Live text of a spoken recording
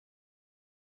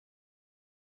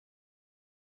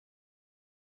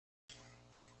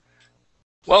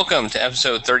Welcome to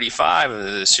episode 35 of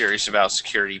the Series About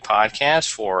Security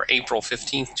podcast for April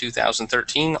 15th,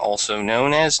 2013, also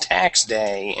known as Tax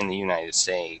Day in the United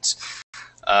States.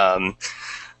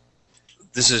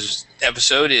 This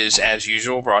episode is, as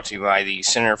usual, brought to you by the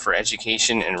Center for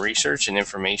Education and Research in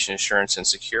Information Assurance and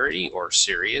Security, or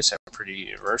CERIAS, at Purdue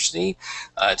University.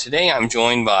 Today I'm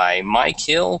joined by Mike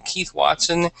Hill, Keith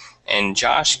Watson, and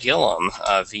Josh Gillam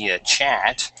via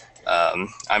chat.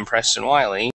 I'm Preston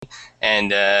Wiley, and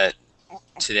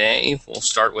today we'll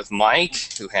start with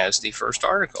Mike, who has the first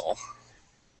article.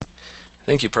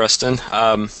 Thank you, Preston.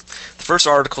 The first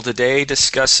article today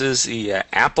discusses the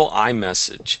Apple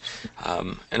iMessage.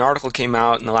 An article came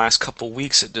out in the last couple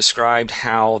weeks that described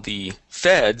how the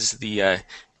feds, the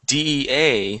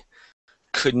DEA,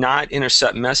 could not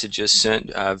intercept messages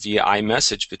sent via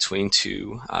iMessage between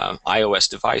two iOS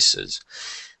devices.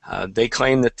 They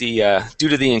claim that due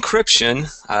to the encryption,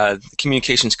 the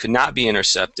communications could not be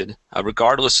intercepted,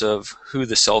 regardless of who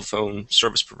the cell phone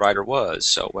service provider was.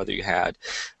 So whether you had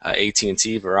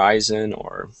AT&T, Verizon,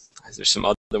 or there's some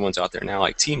other ones out there now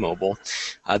like T-Mobile,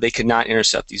 they could not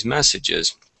intercept these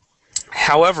messages.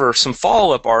 However, some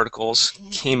follow-up articles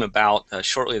came about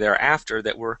shortly thereafter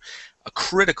that were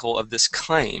critical of this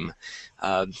claim.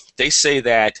 They say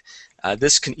that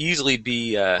this can easily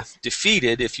be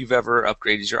defeated if you've ever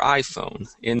upgraded your iPhone,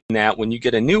 in that when you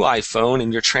get a new iPhone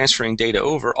and you're transferring data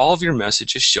over, all of your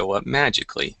messages show up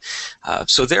magically.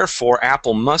 So therefore,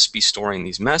 Apple must be storing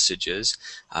these messages,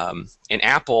 and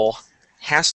Apple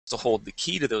has to hold the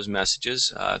key to those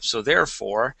messages. So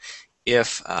therefore,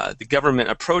 if the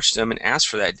government approached them and asked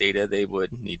for that data, they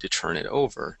would need to turn it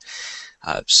over.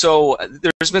 So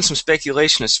there's been some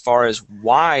speculation as far as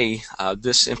why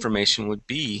this information would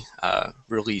be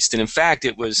released. And in fact,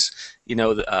 it was,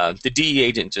 the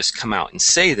DEA didn't just come out and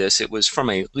say this. It was from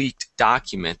a leaked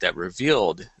document that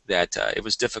revealed that it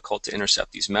was difficult to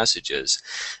intercept these messages.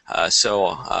 So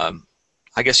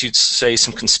I guess you'd say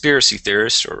some conspiracy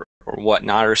theorists or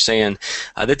whatnot are saying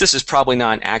that this is probably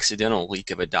not an accidental leak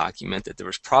of a document, that there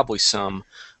was probably some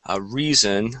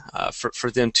reason for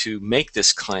them to make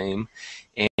this claim,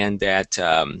 and that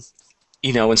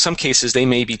in some cases they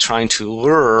may be trying to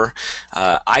lure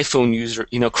iPhone user,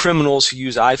 criminals who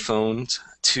use iPhones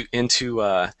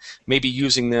into maybe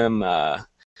using them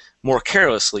more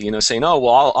carelessly, saying, oh,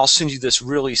 well, I'll send you this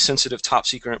really sensitive top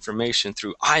secret information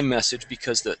through iMessage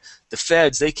because the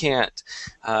feds, they can't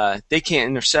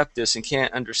intercept this and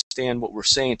can't understand what we're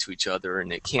saying to each other,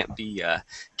 and it can't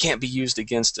be used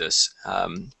against us.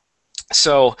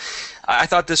 So I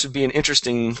thought this would be an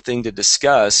interesting thing to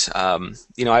discuss.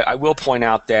 I will point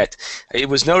out that it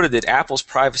was noted that Apple's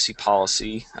privacy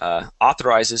policy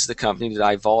authorizes the company to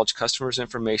divulge customers'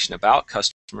 information about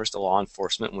customers to law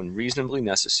enforcement when reasonably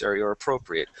necessary or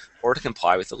appropriate, or to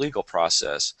comply with the legal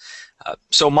process.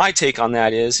 So my take on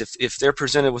that is if they're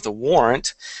presented with a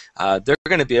warrant, they're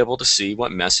going to be able to see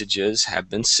what messages have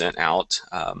been sent out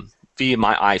via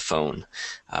my iPhone,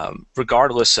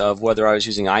 regardless of whether I was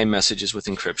using iMessages with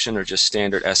encryption or just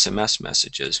standard SMS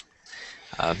messages.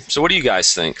 So what do you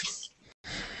guys think?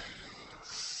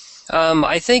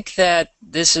 I think that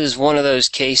this is one of those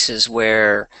cases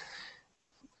where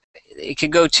it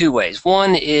could go two ways.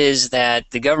 One is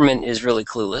that the government is really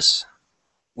clueless,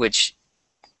 which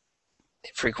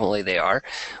frequently they are,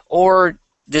 or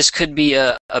this could be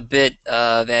a bit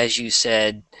of, as you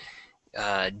said,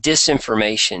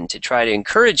 disinformation to try to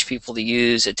encourage people to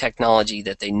use a technology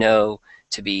that they know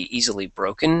to be easily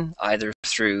broken, either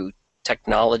through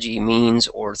technology means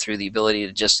or through the ability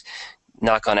to just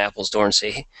knock on Apple's door and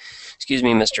say, excuse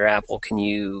me, Mr. Apple, can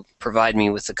you provide me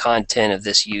with the content of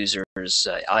this user's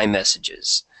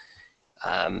iMessages?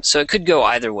 So it could go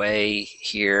either way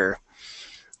here.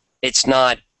 It's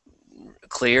not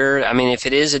clear. I mean, if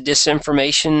it is a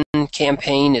disinformation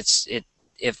campaign,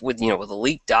 if with a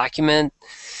leaked document,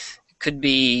 it could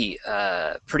be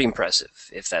pretty impressive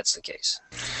if that's the case.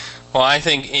 Well, I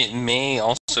think it may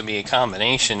also be a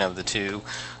combination of the two.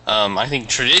 I think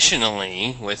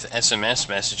traditionally with SMS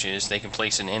messages, they can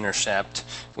place an intercept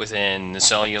within the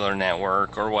cellular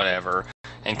network or whatever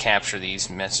and capture these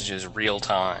messages real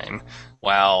time.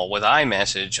 While with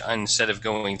iMessage, instead of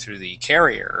going through the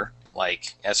carrier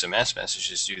like SMS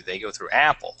messages do, they go through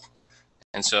Apple.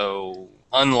 And so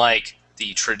unlike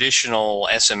the traditional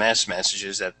SMS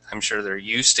messages that I'm sure they're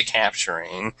used to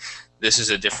capturing,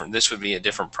 this would be a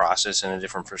different process and a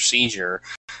different procedure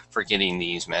for getting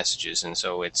these messages. And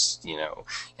so it's,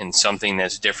 and something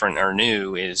that's different or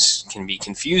new can be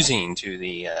confusing to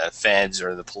the feds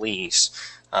or the police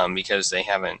because they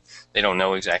don't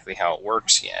know exactly how it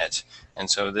works yet. And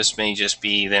so this may just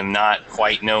be them not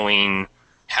quite knowing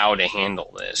how to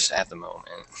handle this at the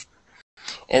moment.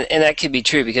 And that could be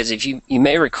true, because if you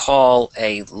may recall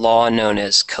a law known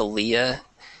as CERIAS,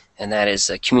 and that is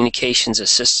the Communications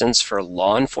Assistance for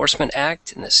Law Enforcement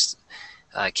Act, and this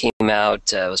came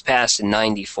out, was passed in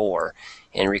 '94,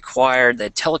 and required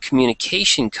that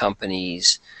telecommunication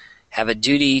companies have a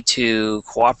duty to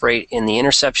cooperate in the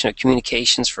interception of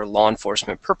communications for law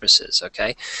enforcement purposes,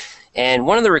 okay? And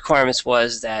one of the requirements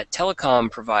was that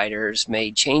telecom providers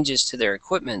made changes to their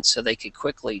equipment so they could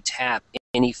quickly tap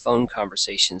any phone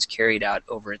conversations carried out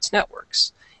over its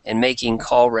networks and making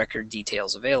call record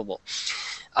details available.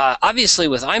 Obviously,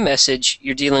 with iMessage,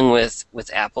 you're dealing with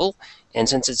Apple, and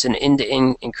since it's an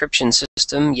end-to-end encryption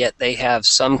system, yet they have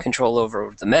some control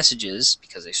over the messages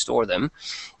because they store them,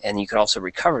 and you can also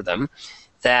recover them,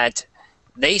 that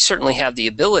they certainly have the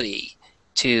ability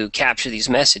to capture these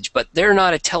messages, but they're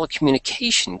not a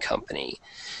telecommunication company.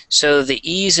 So the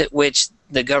ease at which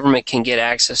the government can get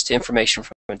access to information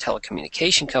from a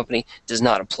telecommunication company does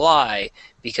not apply,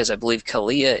 because I believe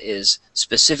CERIAS is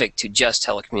specific to just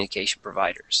telecommunication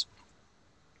providers.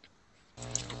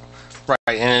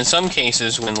 Right, and in some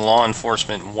cases when law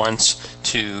enforcement wants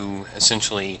to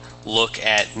essentially look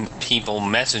at people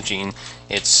messaging,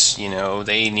 it's, you know,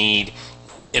 they need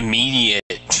the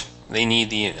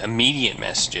immediate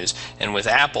messages, and with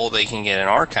Apple they can get an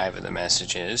archive of the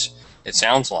messages, it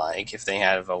sounds like, if they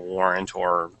have a warrant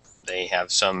or they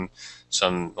have some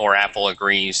or Apple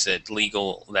agrees that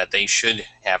they should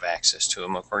have access to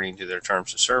them according to their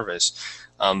terms of service,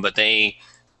 but they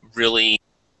really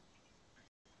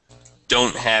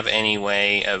don't have any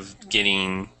way of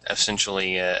getting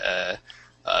essentially a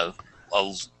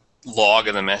log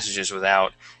of the messages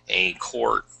without a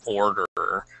court order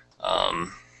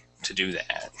to do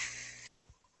that.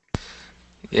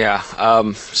 Yeah,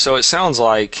 so it sounds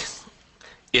like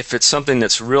if it's something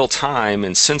that's real-time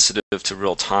and sensitive to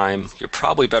real-time, you're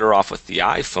probably better off with the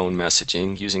iPhone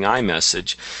messaging, using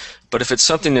iMessage. But if it's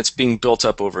something that's being built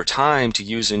up over time to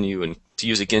use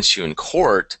against you in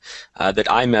court, that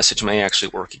iMessage may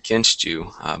actually work against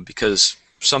you, because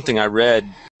something I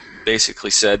read basically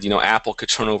said, you know, Apple could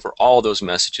turn over all those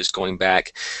messages going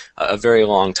back a very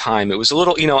long time. It was a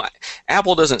little, you know,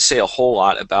 Apple doesn't say a whole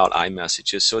lot about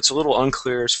iMessages, so it's a little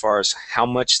unclear as far as how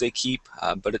much they keep,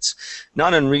 but it's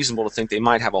not unreasonable to think they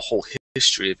might have a whole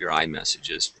history of your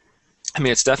iMessages. I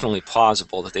mean, it's definitely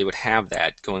plausible that they would have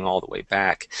that going all the way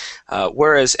back,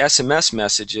 whereas SMS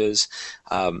messages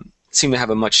seem to have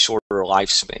a much shorter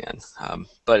lifespan.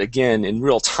 But again, in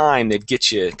real time, they'd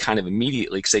get you kind of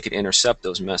immediately because they could intercept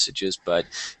those messages. But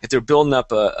if they're building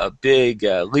up a big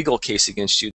legal case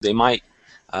against you, they might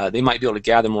be able to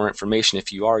gather more information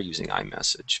if you are using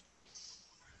iMessage.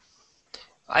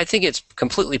 I think it's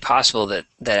completely possible that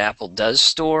Apple does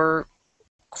store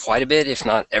quite a bit, if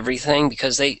not everything,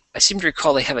 because I seem to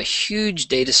recall they have a huge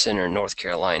data center in North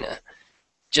Carolina.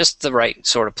 Just the right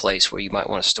sort of place where you might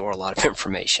want to store a lot of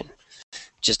information.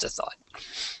 Just a thought.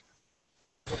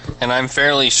 And I'm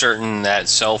fairly certain that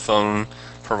cell phone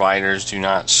providers do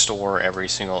not store every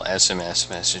single SMS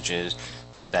messages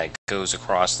that goes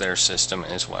across their system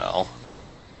as well.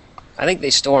 I think they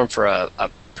store them for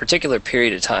a particular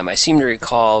period of time. I seem to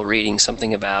recall reading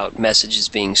something about messages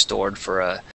being stored for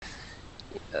a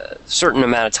certain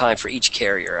amount of time for each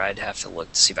carrier. I'd have to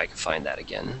look to see if I can find that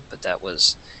again. But that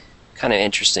was kind of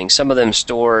interesting. Some of them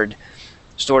stored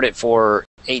it for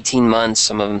 18 months,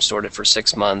 some of them stored it for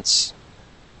 6 months,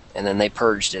 and then they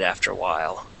purged it after a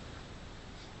while.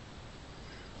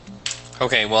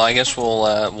 Okay, well, I guess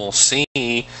we'll see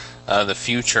the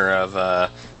future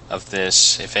of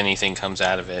this, if anything comes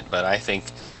out of it. But I think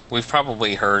we've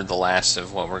probably heard the last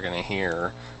of what we're going to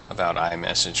hear about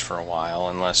iMessage for a while,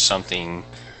 unless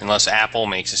Apple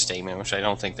makes a statement, which I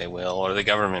don't think they will, or the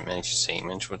government makes a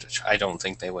statement, which I don't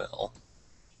think they will.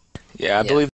 Yeah, I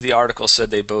believe the article said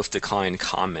they both declined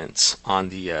comments on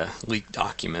the leaked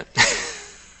document.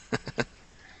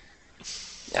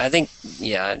 I think,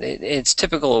 yeah, it's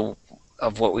typical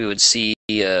of what we would see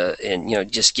in, you know,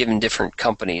 just given different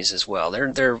companies as well.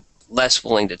 They're less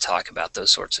willing to talk about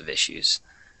those sorts of issues,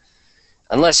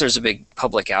 unless there's a big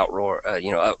public uproar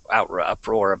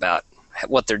about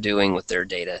what they're doing with their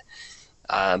data.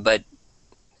 But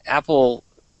Apple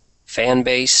fan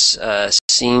base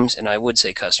seems, and I would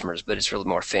say customers, but it's really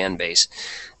more fan base,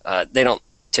 they don't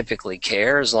typically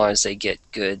care as long as they get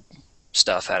good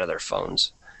stuff out of their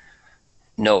phones.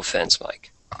 No offense,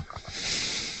 Mike.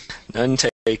 None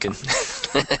taken.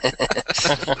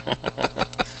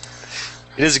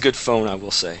 It is a good phone, I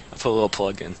will say. I put a little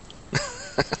plug in.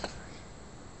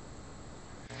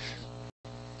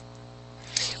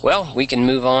 Well, we can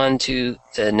move on to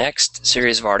the next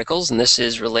series of articles, and this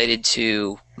is related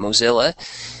to Mozilla.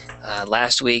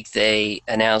 Last week they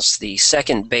announced the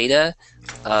second beta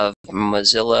of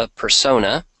Mozilla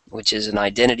Persona, which is an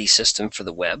identity system for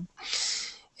the web.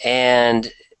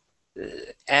 And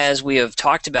as we have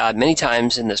talked about many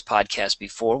times in this podcast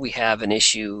before, we have an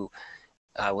issue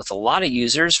with a lot of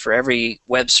users. For every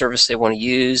web service they want to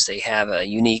use, they have a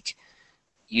unique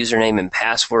username and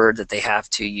password that they have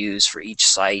to use for each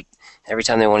site. Every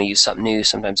time they want to use something new,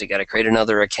 sometimes they got to create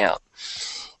another account.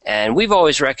 And we've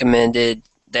always recommended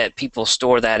that people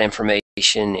store that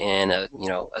information in a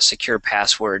secure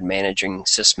password managing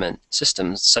system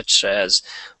such as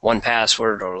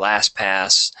 1Password or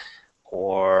LastPass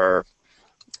or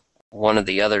one of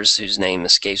the others whose name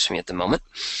escapes me at the moment.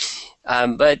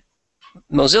 But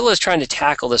Mozilla is trying to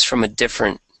tackle this from a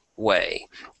different way.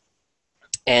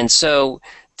 And so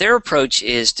their approach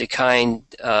is to kind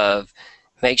of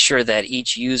make sure that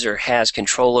each user has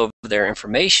control over their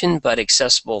information, but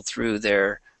accessible through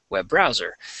their web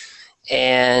browser.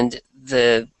 And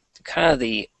the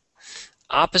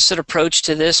opposite approach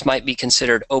to this might be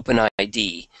considered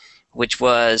OpenID, which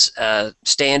was a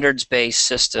standards-based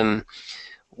system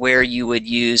where you would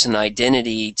use an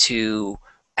identity to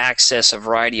access a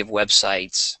variety of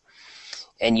websites,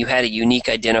 and you had a unique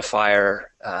identifier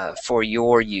for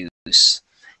your use.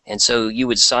 And so you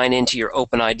would sign into your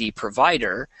OpenID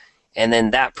provider, and then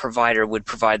that provider would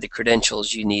provide the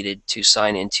credentials you needed to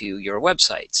sign into your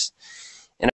websites.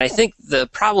 And I think the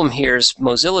problem here is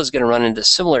Mozilla is going to run into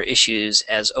similar issues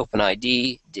as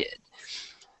OpenID did.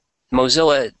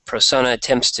 Mozilla Persona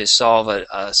attempts to solve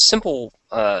a simple,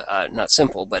 not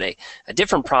simple, but a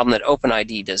different problem that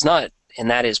OpenID does not,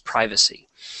 and that is privacy.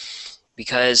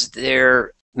 Because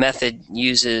their method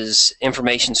uses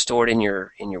information stored in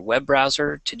your web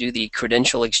browser to do the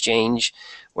credential exchange,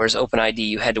 whereas OpenID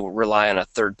you had to rely on a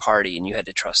third party and you had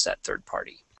to trust that third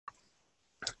party.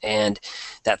 And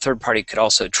that third party could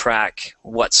also track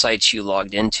what sites you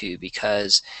logged into,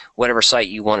 because whatever site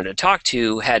you wanted to talk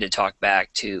to had to talk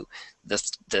back to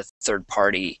the third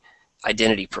party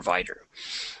identity provider.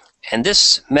 And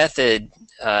this method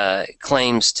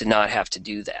claims to not have to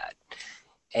do that.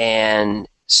 And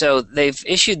so they've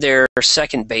issued their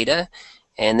second beta,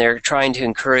 and they're trying to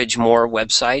encourage more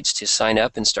websites to sign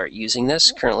up and start using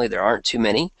this. Currently there aren't too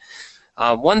many.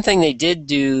 One thing they did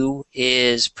do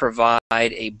is provide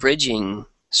a bridging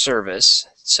service.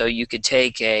 So you could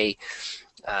take say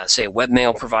a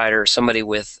webmail provider, somebody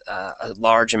with a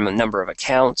large number of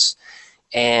accounts,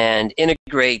 and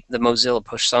integrate the Mozilla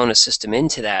Persona system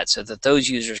into that so that those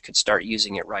users could start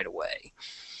using it right away.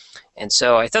 And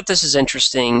so I thought this is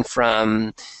interesting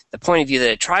from the point of view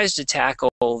that it tries to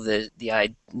tackle the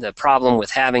problem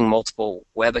with having multiple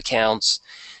web accounts,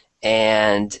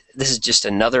 and this is just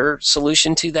another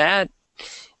solution to that.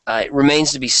 It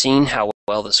remains to be seen how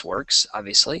well this works,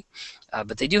 obviously,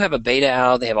 but they do have a beta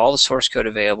out. They have all the source code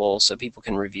available so people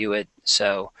can review it.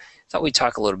 So I thought we'd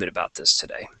talk a little bit about this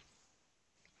today.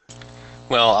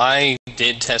 Well, I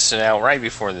did test it out right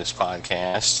before this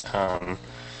podcast.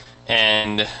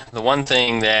 And the one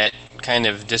thing that kind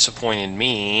of disappointed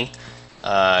me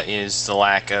is the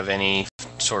lack of any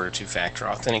sort of two-factor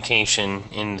authentication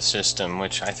in the system,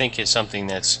 which I think is something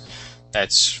that's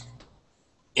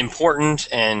important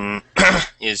and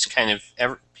is kind of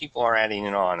people are adding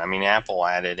it on. I mean, Apple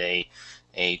added a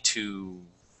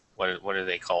what do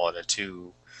they call it? A two-step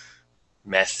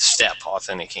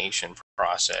authentication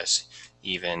process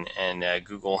even, and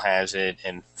Google has it,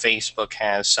 and Facebook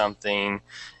has something.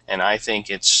 And I think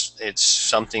it's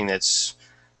something that's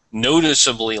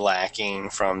noticeably lacking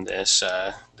from this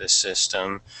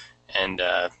system. And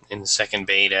in the second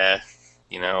beta,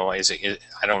 I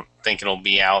don't think it'll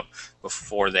be out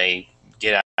before they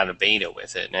get out of beta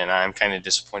with it. And I'm kind of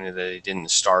disappointed that they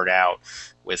didn't start out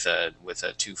with a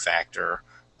two-factor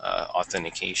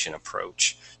authentication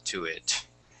approach to it.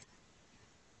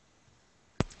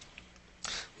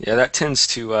 Yeah, that tends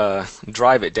to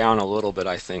drive it down a little bit,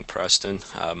 I think, Preston.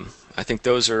 I think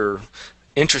those are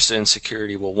interested in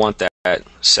security will want that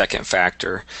second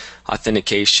factor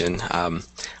authentication.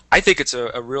 I think it's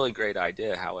a really great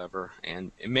idea, however,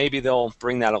 and maybe they'll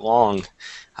bring that along.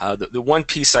 The one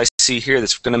piece I see here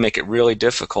that's going to make it really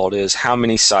difficult is how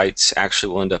many sites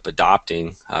actually will end up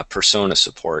adopting Persona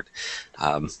support.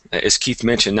 As Keith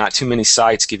mentioned, not too many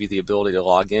sites give you the ability to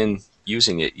log in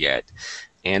using it yet.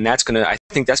 And I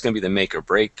think that's going to be the make or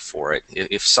break for it.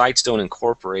 If sites don't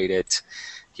incorporate it,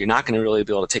 you're not going to really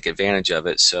be able to take advantage of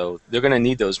it. So they're going to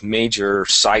need those major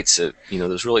sites that,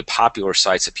 those really popular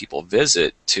sites that people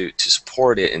visit to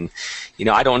support it. And,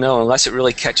 I don't know, unless it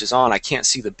really catches on, I can't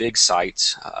see the big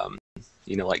sites,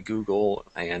 like Google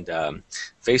and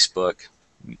Facebook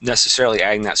necessarily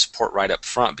adding that support right up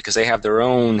front, because they have their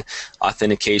own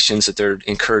authentications that they're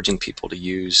encouraging people to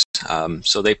use.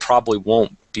 So they probably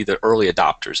won't be the early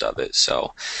adopters of it.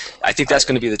 So I think that's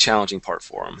going to be the challenging part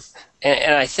for them.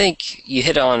 And I think you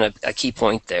hit on a key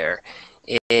point there.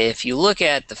 If you look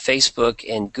at the Facebook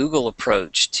and Google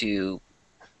approach to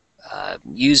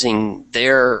using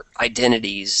their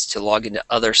identities to log into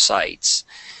other sites,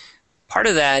 part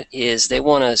of that is they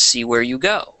want to see where you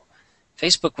go.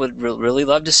 Facebook would really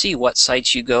love to see what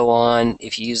sites you go on.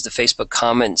 If you use the Facebook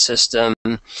comment system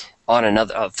on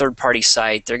a third-party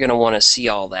site, they're going to want to see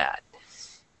all that.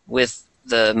 With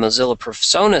the Mozilla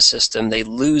persona system, they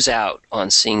lose out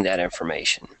on seeing that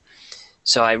information.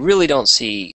 So I really don't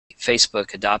see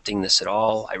Facebook adopting this at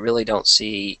all. I really don't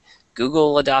see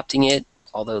Google adopting it,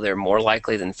 although they're more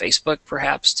likely than Facebook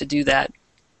perhaps to do that.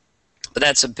 But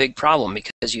that's a big problem,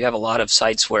 because you have a lot of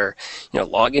sites where,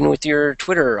 log in with your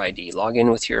Twitter ID, log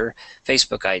in with your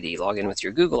Facebook ID, log in with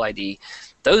your Google ID.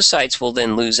 Those sites will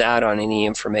then lose out on any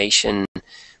information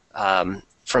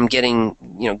from getting,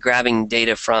 grabbing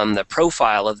data from the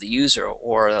profile of the user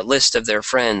or a list of their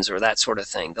friends or that sort of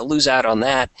thing. They'll lose out on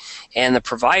that. And the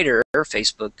provider,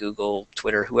 Facebook, Google,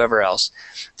 Twitter, whoever else,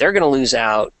 they're going to lose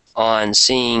out on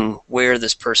seeing where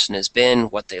this person has been,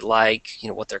 what they like,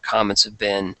 what their comments have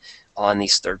been on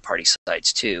these third-party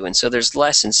sites too. And so there's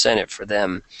less incentive for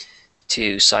them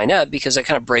to sign up, because that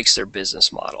kind of breaks their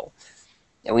business model.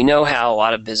 And we know how a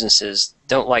lot of businesses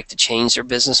don't like to change their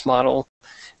business model.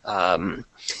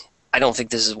 I don't think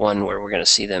this is one where we're going to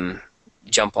see them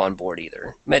jump on board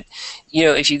either. But,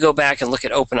 if you go back and look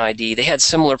at OpenID, they had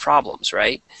similar problems,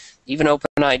 right? Even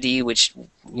OpenID, which,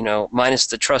 minus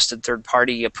the trusted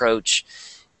third-party approach,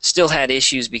 still had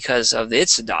issues because of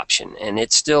its adoption, and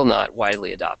it's still not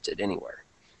widely adopted anywhere.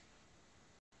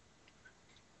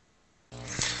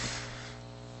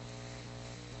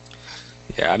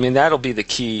 Yeah, I mean, that'll be the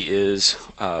key, is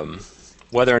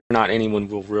whether or not anyone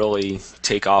will really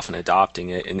take off in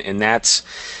adopting it. And that's,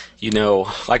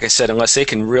 like I said, unless they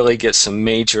can really get some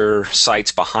major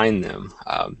sites behind them.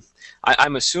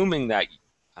 I'm assuming that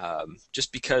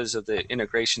just because of the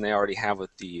integration they already have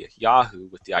with the Yahoo,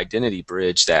 with the identity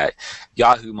bridge, that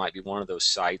Yahoo might be one of those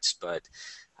sites, but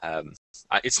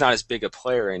it's not as big a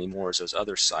player anymore as those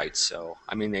other sites. So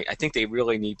I mean, I think they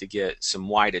really need to get some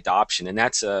wide adoption, and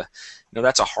that's a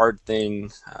hard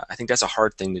thing. I think that's a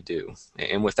hard thing to do,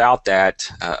 and without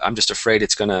that, I'm just afraid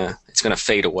it's gonna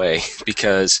fade away,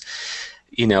 because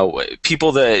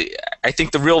people that I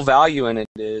think the real value in it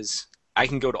is, I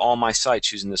can go to all my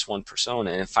sites using this one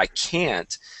persona, and if I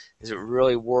can't, is it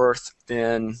really worth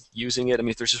then using it? I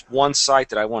mean, if there's just one site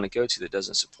that I want to go to that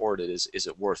doesn't support it, is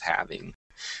it worth having?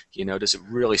 Does it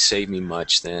really save me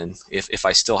much then if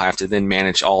I still have to then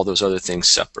manage all those other things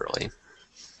separately?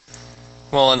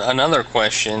 Well, another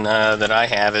question that I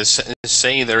have is,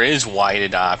 say there is wide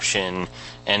adoption,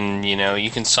 and you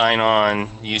can sign on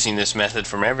using this method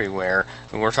from everywhere.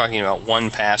 And we're talking about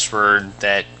one password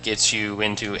that gets you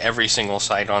into every single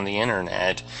site on the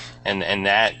internet, and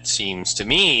that seems to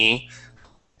me,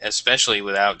 especially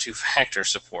without two-factor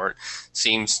support,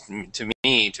 seems to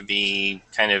me to be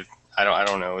kind of, I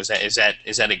don't know, is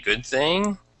that a good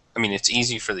thing? I mean, it's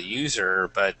easy for the user,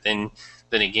 but then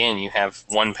again, you have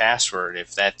one password.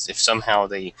 If somehow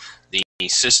the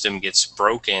system gets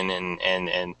broken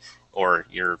and or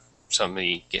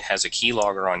somebody has a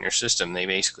keylogger on your system, they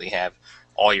basically have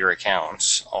all your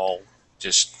accounts all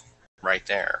just right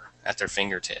there at their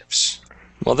fingertips.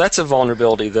 Well, that's a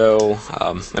vulnerability, though.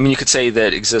 I mean, you could say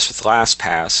that exists with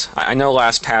LastPass. I know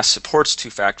LastPass supports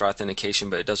two-factor authentication,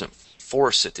 but it doesn't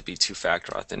force it to be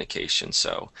two-factor authentication.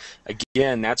 So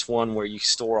again, that's one where you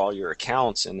store all your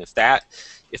accounts, and if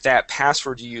that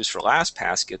password you use for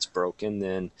LastPass gets broken,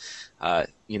 then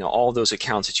all those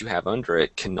accounts that you have under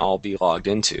it can all be logged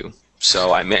into.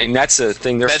 So I mean, that's a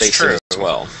thing they're facing as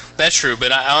well. That's true,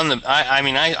 but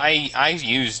I've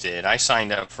used it. I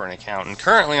signed up for an account, and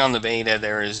currently on the beta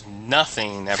there is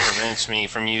nothing that prevents me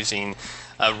from using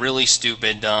a really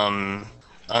stupid, dumb,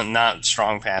 not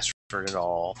strong password at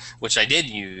all, which I did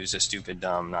use a stupid,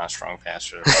 dumb, not strong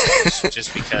password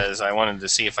just because I wanted to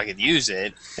see if I could use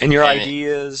it. And your ID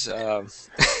is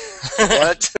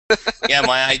what? Yeah,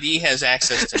 my ID has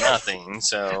access to nothing,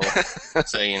 so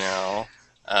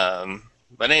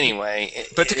But anyway,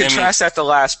 but to contrast that to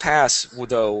LastPass,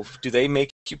 though, do they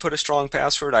make you put a strong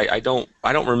password? I don't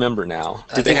remember now.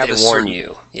 I think they warn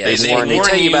you. Yeah, they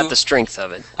tell you about the strength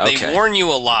of it. They warn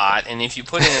you a lot, and if you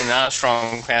put in a not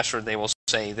strong password, they will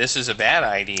say this is a bad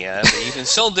idea, but you can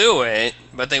still do it.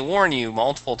 But they warn you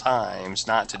multiple times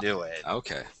not to do it.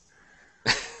 Okay.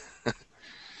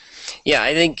 Yeah,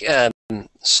 I think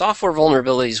software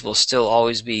vulnerabilities will still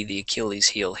always be the Achilles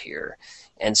heel here.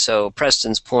 And so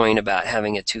Preston's point about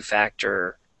having a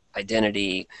two-factor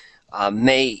identity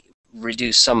may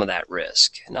reduce some of that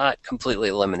risk. Not completely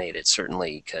eliminate it,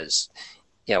 certainly, because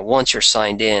once you're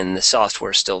signed in, the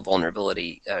software is still vulnerable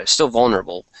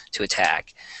to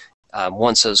attack.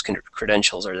 Once those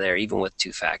credentials are there, even with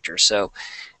two-factor. So,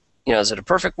 is it a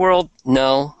perfect world?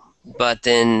 No, but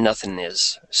then nothing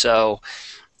is. So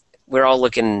we're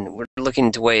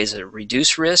looking to ways to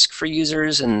reduce risk for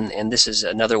users, and this is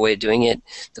another way of doing it.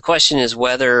 The question is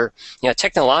whether,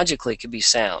 technologically it could be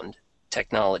sound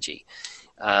technology,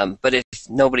 but if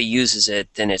nobody uses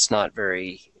it, then it's not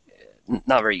very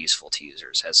useful to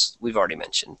users, as we've already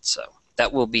mentioned. So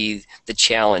that will be the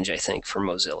challenge, I think, for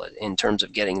Mozilla in terms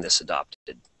of getting this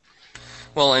adopted.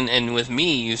 Well, and with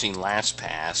me using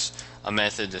LastPass, a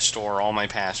method to store all my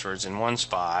passwords in one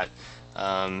spot,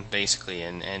 basically,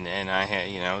 and I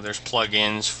have, there's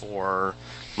plugins for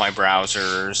my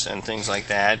browsers and things like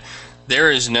that.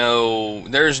 There's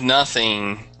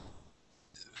nothing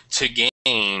to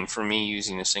gain for me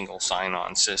using a single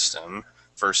sign-on system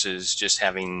versus just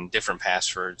having different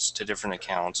passwords to different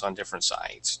accounts on different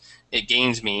sites. It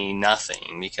gains me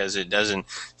nothing because it doesn't,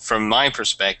 from my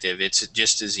perspective, it's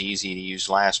just as easy to use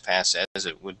LastPass as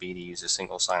it would be to use a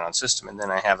single sign-on system. And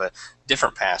then I have a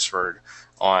different password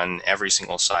on every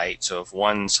single site. So if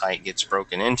one site gets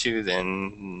broken into,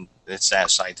 then it's that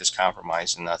site that's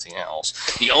compromised and nothing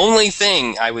else. The only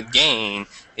thing I would gain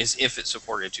is if it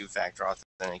supported two-factor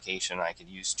authentication. I could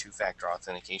use two-factor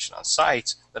authentication on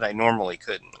sites that I normally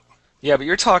couldn't. Yeah, but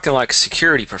you're talking like a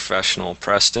security professional,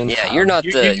 Preston. Yeah, you're not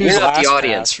the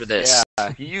audience for this.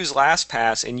 Yeah, you use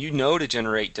LastPass and you know to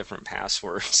generate different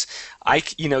passwords.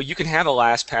 You can have a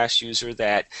LastPass user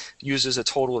that uses a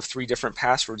total of 3 different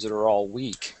passwords that are all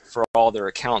weak for all their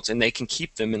accounts, and they can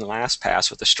keep them in LastPass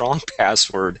with a strong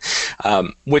password,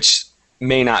 which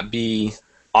may not be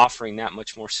offering that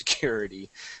much more security.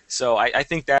 So I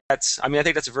think that's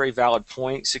a very valid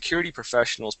point. Security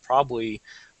professionals probably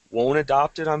won't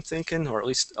adopt it, I'm thinking, or at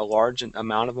least a large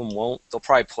amount of them won't. They'll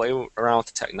probably play around with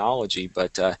the technology,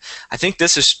 but I think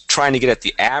this is trying to get at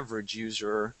the average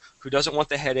user who doesn't want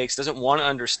the headaches, doesn't want to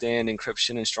understand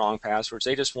encryption and strong passwords.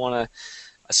 They just want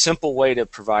a simple way to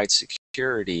provide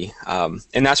security,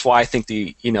 and that's why I think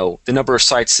the number of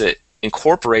sites that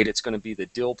incorporate it's going to be the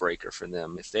deal breaker for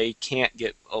them. If they can't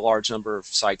get a large number of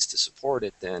sites to support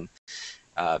it, then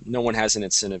no one has an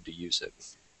incentive to use it.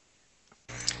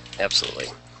 Absolutely.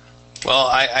 Well,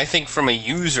 I think from a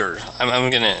user,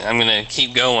 I'm gonna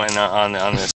keep going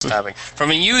on this topic. From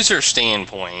a user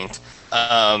standpoint,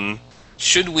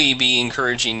 should we be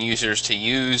encouraging users to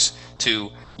use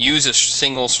a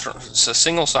single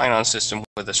sign-on system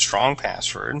with a strong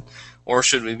password, or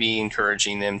should we be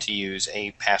encouraging them to use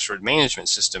a password management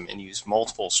system and use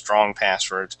multiple strong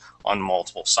passwords on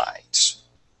multiple sites?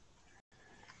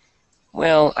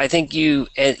 Well, I think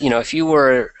if you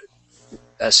were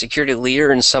a security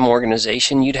leader in some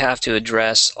organization, you'd have to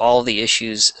address all the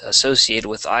issues associated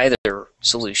with either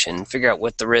solution, figure out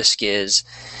what the risk is,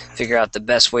 figure out the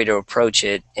best way to approach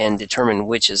it, and determine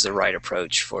which is the right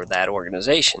approach for that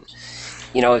organization.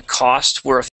 If costs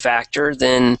were a factor,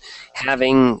 then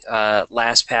having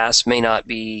LastPass may not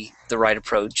be the right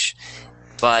approach,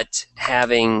 but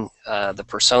having the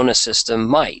Persona system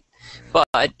might.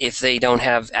 But if they don't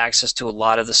have access to a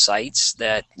lot of the sites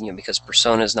that, because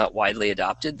Persona is not widely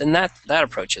adopted, then that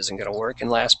approach isn't going to work,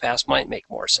 and LastPass might make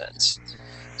more sense.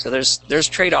 So there's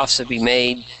trade-offs to be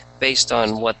made based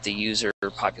on what the user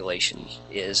population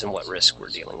is and what risk we're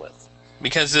dealing with.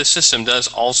 Because the system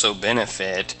does also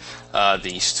benefit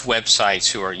these websites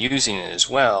who are using it as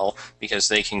well, because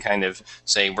they can kind of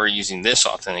say, we're using this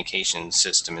authentication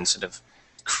system instead of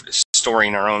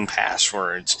storing our own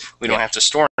passwords. We don't have to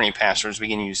store any passwords. We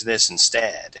can use this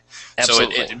instead.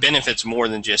 Absolutely. So it benefits more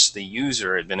than just the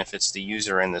user. It benefits the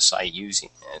user and the site using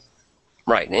it.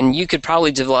 Right, and you could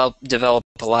probably develop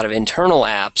a lot of internal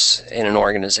apps in an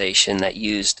organization that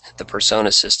used the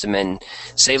Persona system and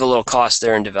save a little cost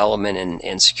there in development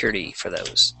and security for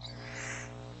those.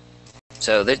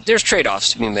 So there's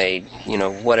trade-offs to be made,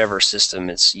 whatever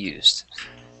system is used.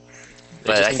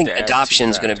 But I think adoption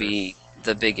is going to be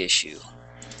the big issue.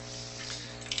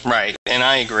 Right, and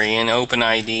I agree. And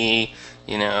OpenID,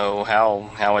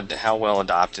 how well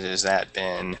adopted has that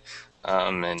been,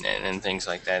 and things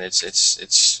like that.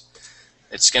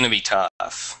 It's going to be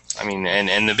tough. I mean,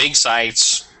 and the big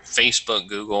sites, Facebook,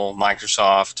 Google,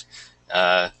 Microsoft,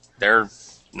 they're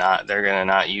going to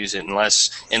not use it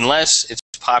unless its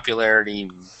popularity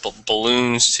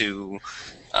balloons to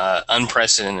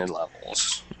unprecedented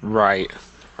levels. Right.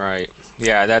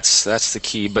 Yeah, that's the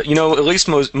key. But at least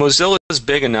Mozilla is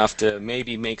big enough to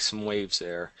maybe make some waves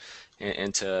there,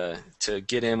 and to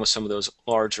get in with some of those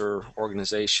larger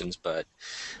organizations. But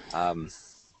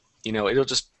it'll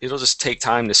just take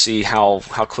time to see how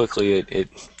quickly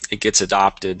it gets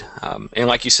adopted. And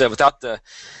like you said, without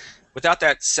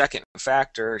that second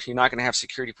factor, you're not going to have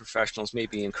security professionals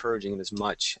maybe encouraging it as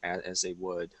much as they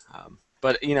would.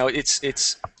 But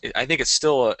I think it's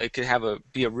still it could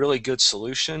be a really good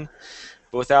solution.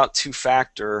 But without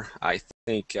two-factor, I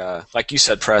think, like you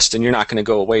said, Preston, you're not going to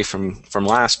go away from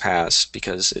LastPass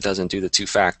because it doesn't do the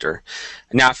two-factor.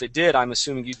 Now, if it did, I'm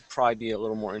assuming you'd probably be a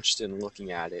little more interested in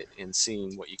looking at it and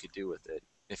seeing what you could do with it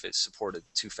if it supported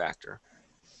two-factor.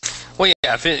 Well,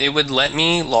 yeah, if it would let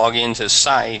me log into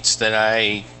sites that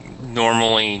I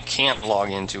normally can't log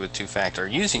into with two-factor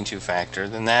using two-factor,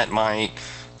 then that might,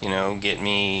 get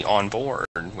me on board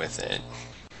with it.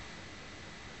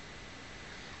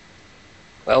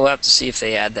 Well, we'll have to see if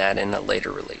they add that in a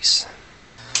later release.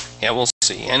 Yeah, we'll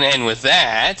see. And with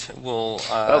that, we'll...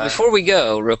 Well, before we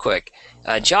go, real quick,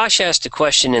 Josh asked a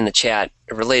question in the chat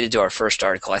related to our first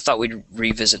article. I thought we'd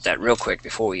revisit that real quick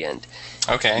before we end.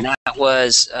 Okay. And that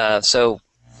was, so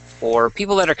for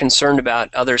people that are concerned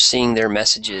about others seeing their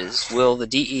messages, will the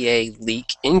DEA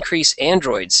leak increase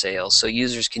Android sales so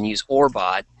users can use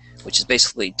Orbot, which is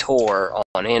basically Tor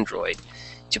on Android,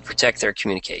 to protect their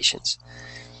communications?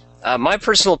 My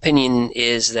personal opinion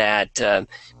is that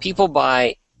people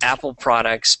buy Apple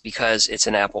products because it's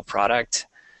an Apple product.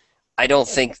 I don't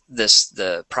think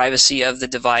the privacy of the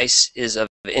device is of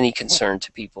any concern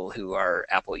to people who are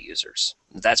Apple users.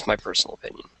 That's my personal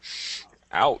opinion.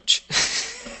 Ouch.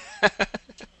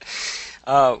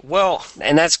 Well,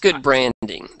 and that's good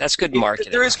branding. That's good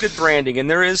marketing. There is good branding, and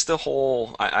there is the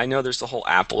whole. I know there's the whole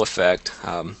Apple effect.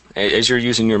 As you're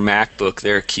using your MacBook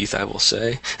there, Keith, I will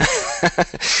say.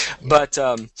 But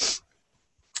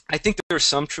I think there's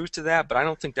some truth to that, but I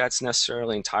don't think that's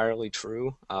necessarily entirely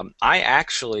true. I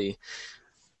actually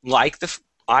like the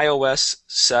iOS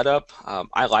setup.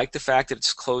 I like the fact that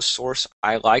it's closed source.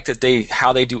 I like that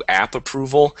how they do app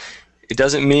approval. It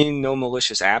doesn't mean no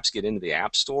malicious apps get into the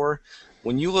App Store.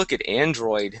 When you look at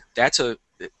Android,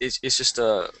 it's just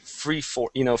a free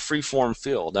form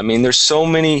field. I mean, there's so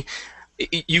many.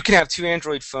 You can have two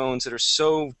Android phones that are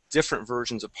so different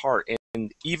versions apart,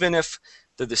 and even if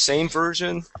they're the same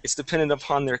version, it's dependent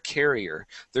upon their carrier.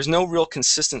 There's no real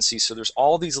consistency, so there's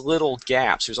all these little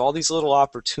gaps. There's all these little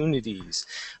opportunities.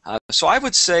 So I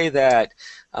would say that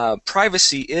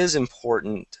privacy is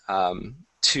important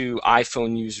to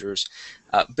iPhone users.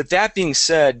 But that being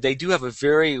said, they do have a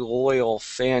very loyal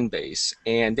fan base,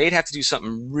 and they'd have to do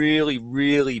something really,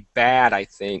 really bad, I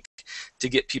think, to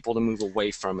get people to move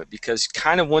away from it. Because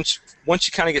kind of once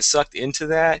you kind of get sucked into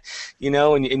that,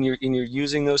 and you're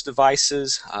using those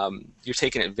devices, you're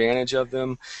taking advantage of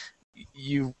them.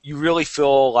 You really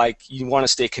feel like you want to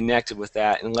stay connected with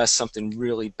that unless something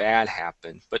really bad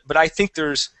happened. But I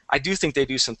do think they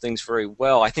do some things very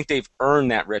well. I think they've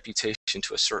earned that reputation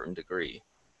to a certain degree.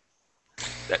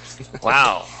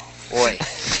 Wow, boy.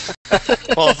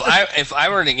 Well, if I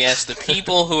were to guess, the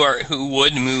people who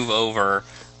would move over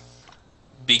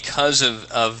because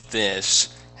of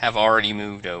this have already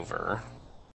moved over.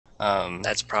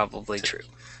 That's probably true.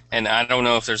 And I don't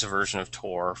know if there's a version of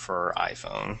Tor for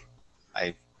iPhone.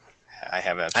 I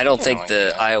have absolutely I don't think no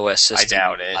the idea. iOS system I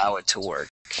doubt it. allow it to work.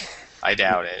 I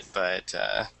doubt it, but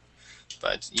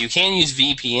you can use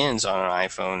VPNs on an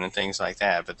iPhone and things like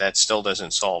that, but that still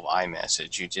doesn't solve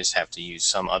iMessage. You just have to use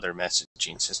some other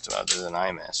messaging system other than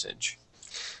iMessage,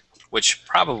 which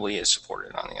probably is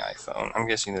supported on the iPhone. I'm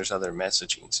guessing there's other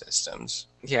messaging systems.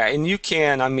 Yeah, and you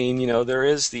can, I mean,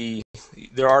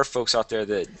 there are folks out there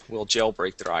that will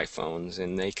jailbreak their iPhones,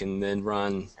 and they can then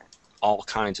run all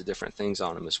kinds of different things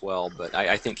on them as well. But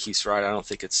I think Keith's right. I don't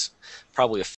think it's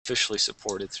probably officially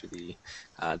supported through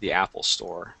the Apple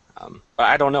Store. But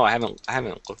I don't know. I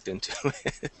haven't looked into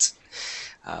it.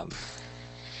 All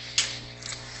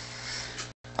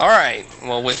right.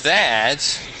 Well, with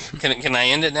that, can I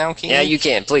end it now, Keith? Yeah, you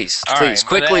can. Please, All please, right,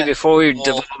 quickly before we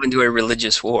devolve into a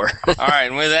religious war. All right.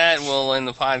 And with that, we'll end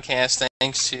the podcast.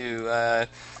 Thanks to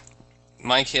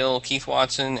Mike Hill, Keith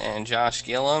Watson, and Josh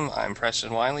Gillam. I'm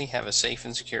Preston Wiley. Have a safe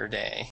and secure day.